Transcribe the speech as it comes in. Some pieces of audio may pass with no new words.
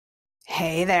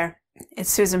Hey there,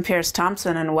 it's Susan Pierce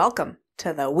Thompson and welcome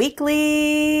to the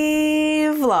weekly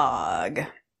vlog.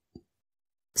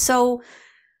 So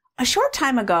a short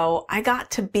time ago, I got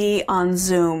to be on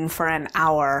Zoom for an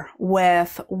hour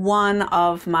with one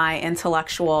of my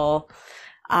intellectual,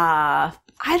 heroes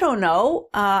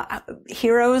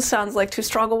sounds like too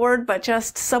strong a word, but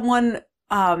just someone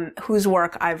whose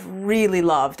work I've really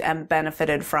loved and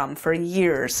benefited from for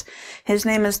years. His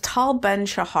name is Tal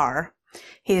Ben-Shahar.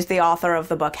 He's the author of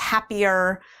the book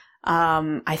Happier.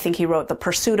 I think he wrote The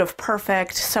Pursuit of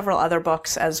Perfect, several other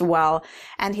books as well.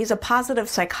 And he's a positive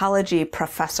psychology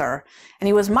professor. And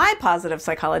he was my positive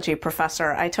psychology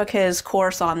professor. I took his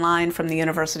course online from the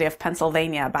University of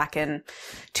Pennsylvania back in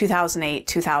 2008,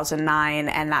 2009.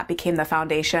 And that became the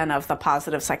foundation of the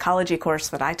positive psychology course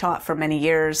that I taught for many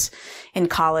years in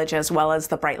college, as well as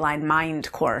the Bright Line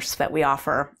Mind course that we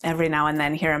offer every now and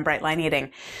then here in Bright Line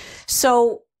Eating.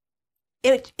 So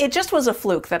it just was a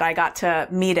fluke that I got to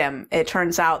meet him. It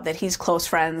turns out that he's close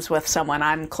friends with someone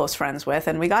I'm close friends with,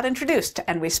 and we got introduced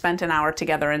and we spent an hour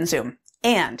together in Zoom.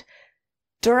 And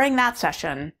during that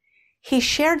session, he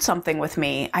shared something with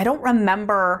me. I don't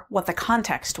remember what the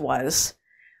context was,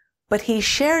 but he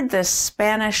shared this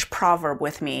Spanish proverb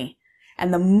with me.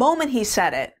 And the moment he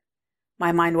said it,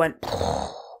 my mind went,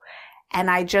 and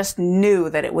I just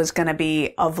knew that it was going to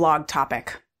be a vlog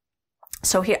topic.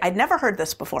 So here, I'd never heard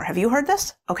this before. Have you heard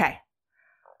this? Okay.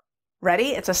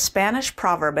 Ready? It's a Spanish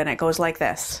proverb and it goes like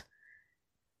this.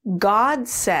 God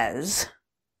says,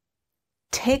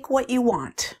 take what you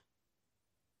want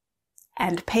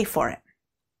and pay for it.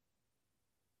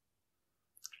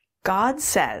 God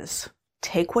says,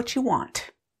 take what you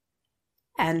want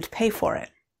and pay for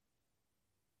it.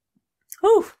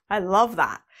 Ooh, I love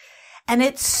that. And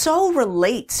it so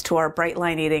relates to our Bright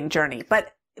Line Eating journey.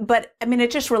 But I mean,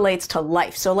 it just relates to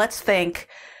life. So let's think,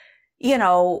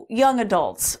 young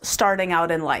adults starting out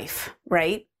in life,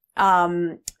 right?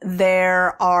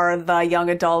 There are the young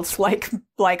adults like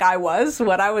I was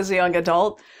when I was a young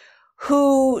adult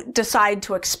who decide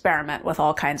to experiment with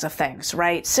all kinds of things,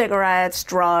 right? Cigarettes,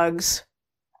 drugs,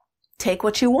 take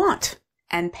what you want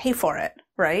and pay for it,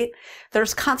 right?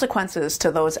 There's consequences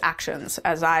to those actions,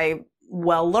 as I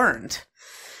well learned.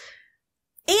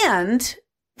 And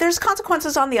there's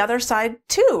consequences on the other side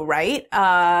too, right?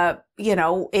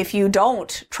 If you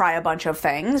don't try a bunch of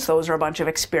things, those are a bunch of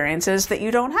experiences that you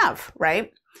don't have,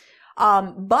 right?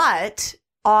 But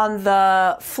on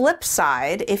the flip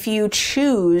side, if you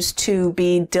choose to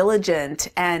be diligent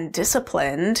and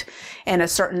disciplined in a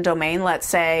certain domain, let's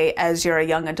say as you're a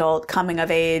young adult coming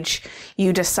of age,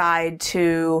 you decide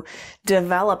to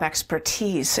develop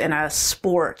expertise in a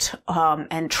sport,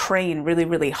 and train really,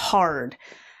 really hard.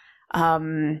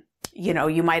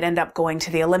 You might end up going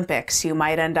to the Olympics. You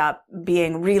might end up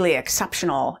being really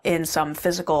exceptional in some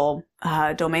physical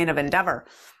domain of endeavor.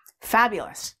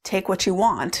 Fabulous. Take what you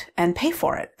want and pay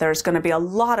for it. There's going to be a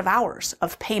lot of hours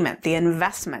of payment. The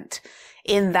investment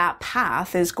in that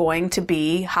path is going to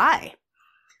be high.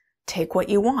 Take what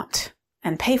you want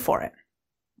and pay for it.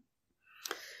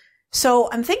 So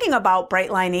I'm thinking about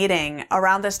Bright Line Eating.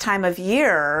 Around this time of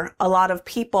year, a lot of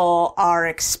people are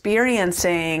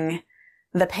experiencing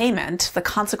the payment, the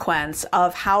consequence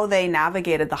of how they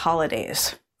navigated the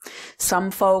holidays.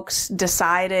 Some folks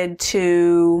decided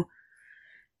to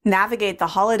navigate the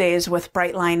holidays with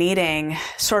Bright Line Eating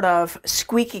sort of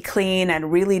squeaky clean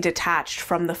and really detached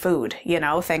from the food.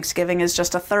 Thanksgiving is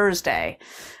just a Thursday.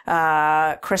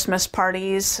 Christmas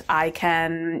parties, I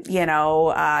can,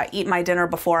 eat my dinner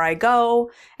before I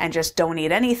go and just don't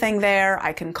eat anything there.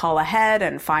 I can call ahead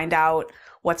and find out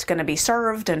what's going to be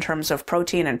served in terms of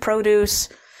protein and produce.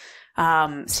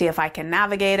 See if I can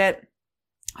navigate it.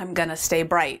 I'm going to stay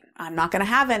bright. I'm not going to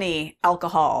have any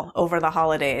alcohol over the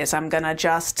holidays. I'm going to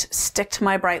just stick to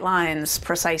my bright lines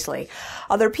precisely.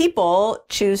 Other people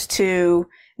choose to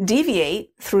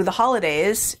deviate through the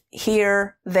holidays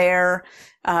here, there,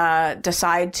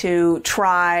 decide to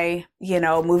try,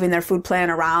 moving their food plan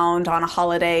around on a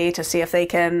holiday to see if they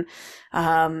can,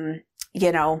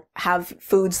 have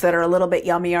foods that are a little bit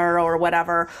yummier or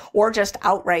whatever, or just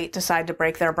outright decide to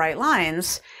break their bright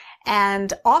lines.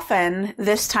 And often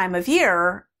this time of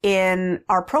year in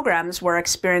our programs, we're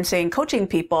experiencing coaching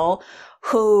people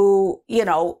who,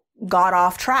 got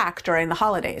off track during the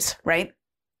holidays, right?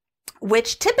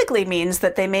 Which typically means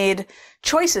that they made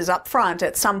choices up front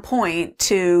at some point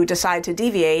to decide to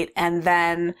deviate and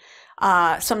then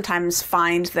sometimes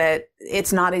find that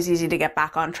it's not as easy to get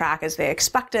back on track as they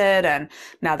expected, and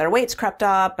now their weight's crept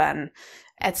up and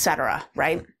etc.,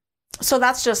 right? So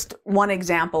that's just one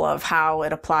example of how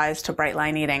it applies to Bright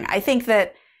Line Eating. I think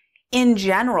that in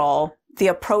general, the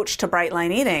approach to bright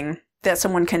line eating that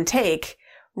someone can take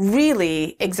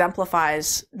really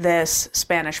exemplifies this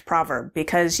Spanish proverb,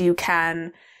 because you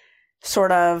can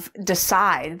sort of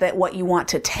decide that what you want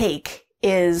to take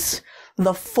is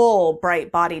the full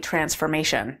bright body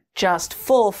transformation, just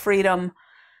full freedom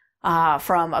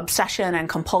from obsession and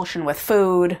compulsion with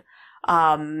food,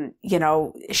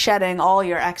 shedding all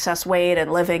your excess weight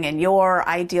and living in your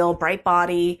ideal bright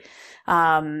body,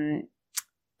 and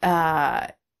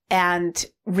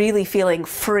really feeling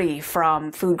free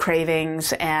from food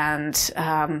cravings and,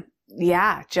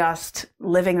 just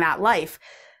living that life.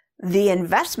 The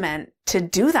investment to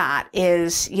do that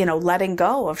is, letting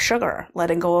go of sugar,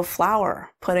 letting go of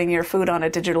flour, putting your food on a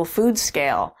digital food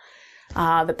scale,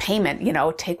 the payment,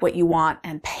 take what you want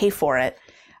and pay for it.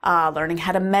 Learning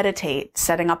how to meditate,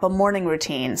 setting up a morning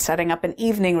routine, setting up an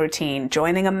evening routine,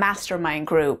 joining a mastermind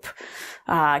group,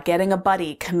 getting a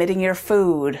buddy, committing your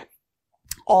food,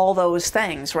 all those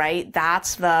things, right?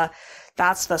 That's the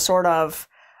sort of,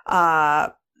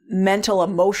 mental,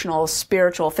 emotional,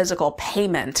 spiritual, physical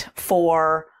payment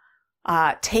for,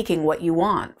 taking what you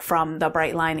want from the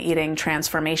bright line eating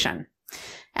transformation.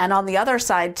 And on the other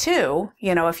side too,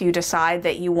 if you decide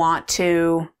that you want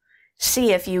to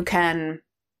see if you can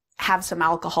have some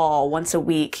alcohol once a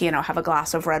week, have a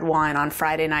glass of red wine on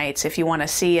Friday nights, if you want to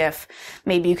see if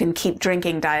maybe you can keep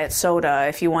drinking diet soda,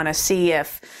 if you want to see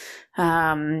if,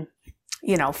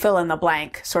 fill in the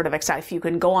blank sort of if you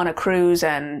can go on a cruise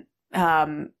and,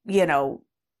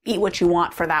 eat what you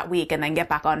want for that week and then get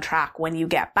back on track. When you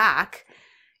get back,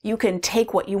 you can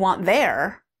take what you want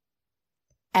there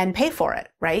and pay for it,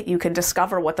 right? You can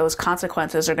discover what those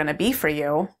consequences are going to be for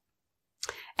you.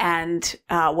 And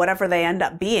whatever they end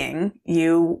up being,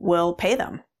 you will pay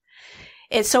them.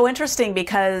 It's so interesting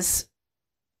because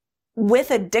with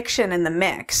addiction in the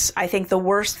mix, I think the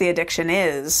worse the addiction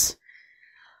is,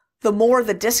 the more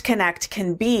the disconnect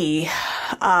can be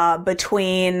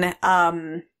between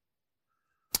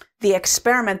the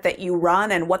experiment that you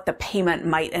run and what the payment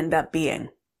might end up being.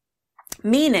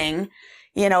 Meaning,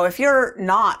 if you're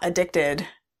not addicted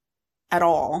at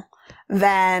all,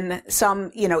 then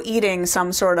eating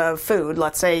some sort of food,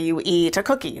 let's say you eat a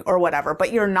cookie or whatever,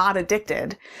 but you're not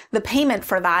addicted, the payment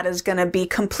for that is going to be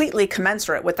completely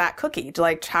commensurate with that cookie,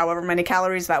 like however many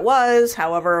calories that was,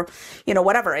 however,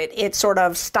 whatever. It sort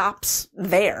of stops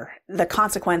there. The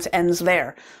consequence ends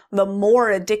there. The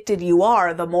more addicted you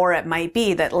are, the more it might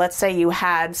be that, let's say you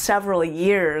had several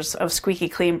years of squeaky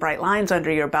clean bright lines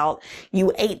under your belt,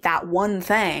 you ate that one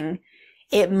thing,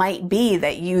 it might be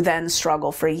that you then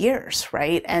struggle for years,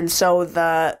 right? And so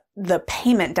the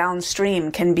payment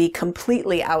downstream can be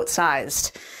completely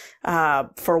outsized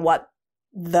for what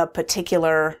the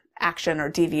particular action or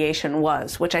deviation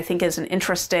was, which I think is an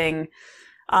interesting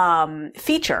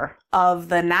feature of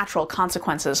the natural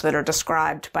consequences that are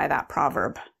described by that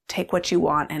proverb. Take what you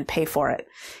want and pay for it.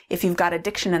 If you've got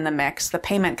addiction in the mix, the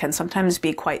payment can sometimes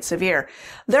be quite severe.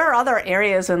 There are other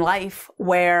areas in life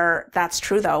where that's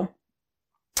true, though.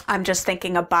 I'm just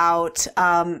thinking about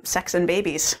sex and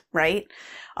babies, right?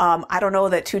 I don't know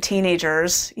that two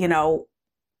teenagers,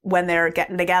 when they're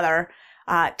getting together,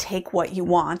 take what you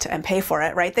want and pay for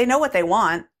it, right? They know what they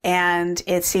want, and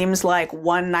it seems like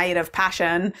one night of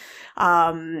passion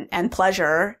and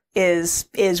pleasure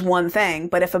is one thing.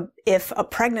 But if a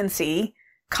pregnancy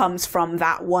comes from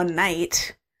that one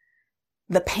night,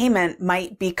 the payment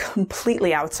might be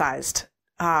completely outsized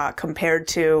compared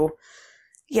to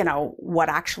what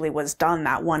actually was done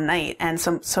that one night. And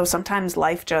so sometimes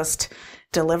life just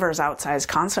delivers outsized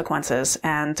consequences.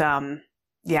 And,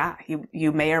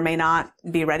 you may or may not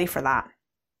be ready for that.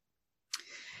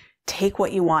 Take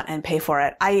what you want and pay for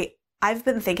it. I've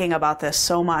been thinking about this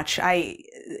so much.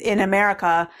 In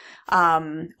America,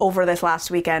 over this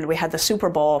last weekend, we had the Super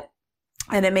Bowl,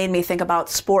 and it made me think about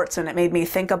sports, and it made me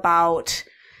think about,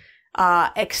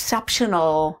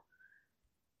 exceptional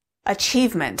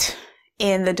achievement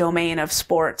in the domain of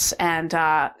sports. And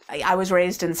I was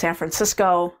raised in San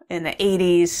Francisco in the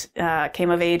 80s, came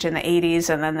of age in the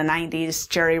 80s, and then the 90s,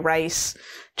 Jerry Rice,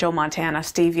 Joe Montana,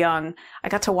 Steve Young. I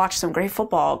got to watch some great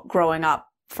football growing up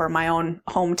for my own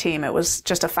home team. It was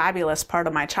just a fabulous part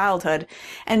of my childhood.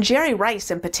 And Jerry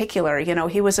Rice in particular,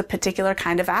 he was a particular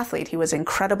kind of athlete. He was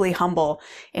incredibly humble,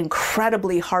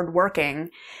 incredibly hardworking,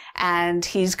 and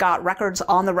he's got records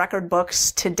on the record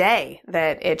books today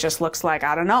that it just looks like,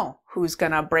 I don't know who's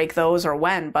going to break those or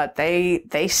when, but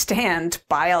they stand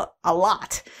by a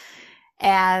lot.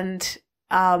 And,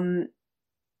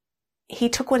 he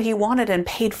took what he wanted and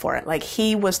paid for it. Like,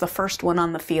 he was the first one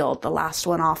on the field, the last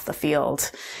one off the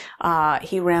field.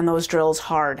 He ran those drills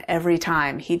hard every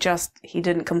time. He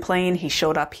didn't complain. He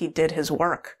showed up. He did his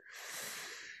work.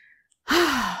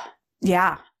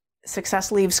 Yeah.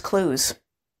 Success leaves clues.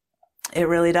 It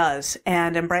really does.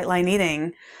 And in Bright Line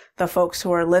Eating, the folks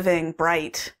who are living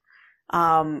bright,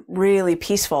 really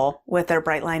peaceful with their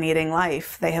Bright Line Eating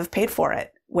life, they have paid for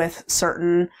it with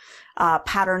certain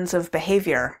patterns of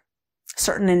behavior,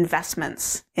 certain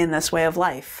investments in this way of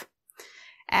life.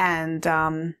 And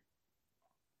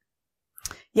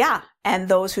and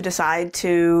those who decide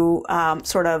to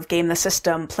sort of game the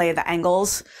system, play the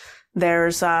angles,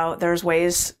 there's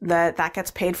ways that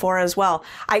gets paid for as well.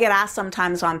 I get asked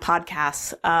sometimes on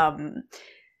podcasts,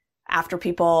 after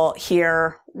people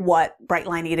hear what Bright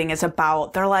Line Eating is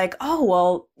about, they're like, oh,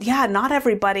 well, yeah, not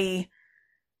everybody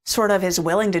sort of is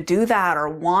willing to do that or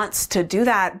wants to do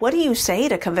that. What do you say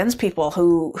to convince people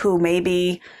who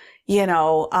maybe,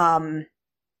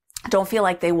 don't feel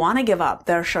like they want to give up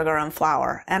their sugar and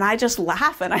flour? And I just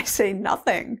laugh and I say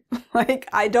nothing. Like,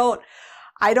 I don't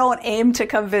aim to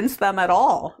convince them at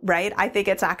all, right? I think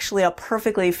it's actually a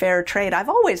perfectly fair trade. I've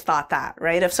always thought that,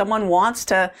 right? If someone wants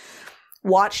to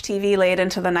watch TV late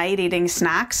into the night eating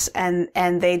snacks and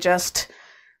they just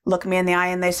look me in the eye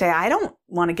and they say, I don't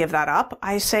want to give that up,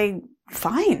 I say,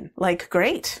 fine, like,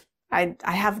 great. I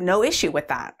have no issue with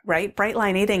that, right? Bright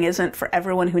Line Eating isn't for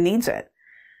everyone who needs it.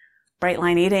 Bright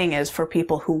Line Eating is for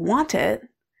people who want it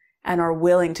and are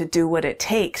willing to do what it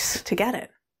takes to get it.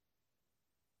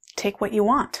 Take what you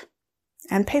want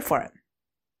and pay for it.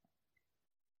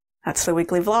 That's the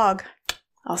weekly vlog.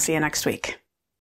 I'll see you next week.